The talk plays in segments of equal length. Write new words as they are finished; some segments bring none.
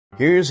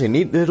Here's a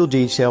neat little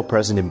detail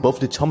present in both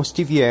the Thomas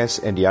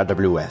TVS and the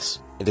RWS.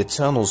 In the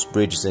tunnels,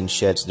 bridges and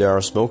sheds there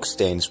are smoke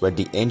stains where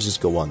the engines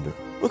go under.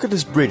 Look at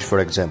this bridge for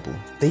example.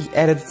 They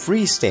added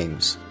 3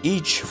 stains,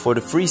 each for the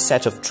 3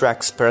 sets of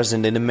tracks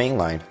present in the main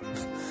line.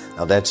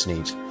 Now that's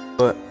neat.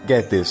 But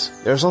get this,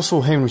 there's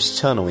also Henry's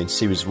tunnel in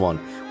Series 1,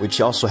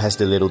 which also has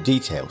the little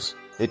details.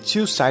 The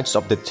 2 sides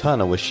of the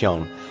tunnel were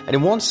shown, and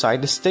in one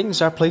side the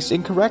stains are placed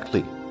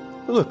incorrectly.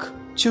 Look,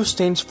 2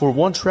 stains for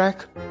 1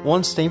 track,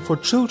 1 stain for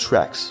 2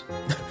 tracks.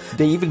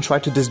 They even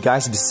tried to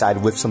disguise the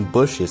side with some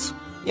bushes.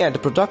 Yeah, the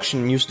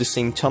production used the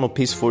same tunnel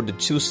piece for the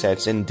 2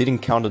 sets and didn't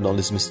count on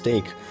this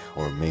mistake.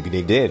 Or maybe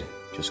they did,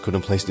 just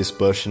couldn't place this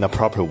bush in a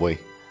proper way.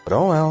 But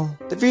oh well,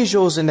 the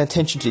visuals and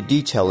attention to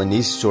detail in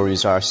these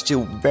stories are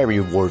still very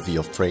worthy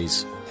of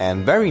praise.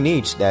 And very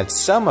neat that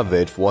some of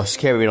it was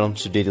carried on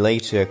to the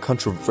later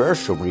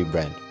controversial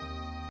rebrand.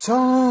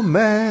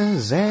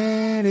 Thomas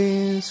and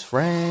his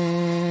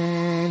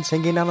friends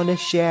hanging out on the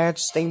shed,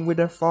 staying with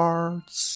their farts.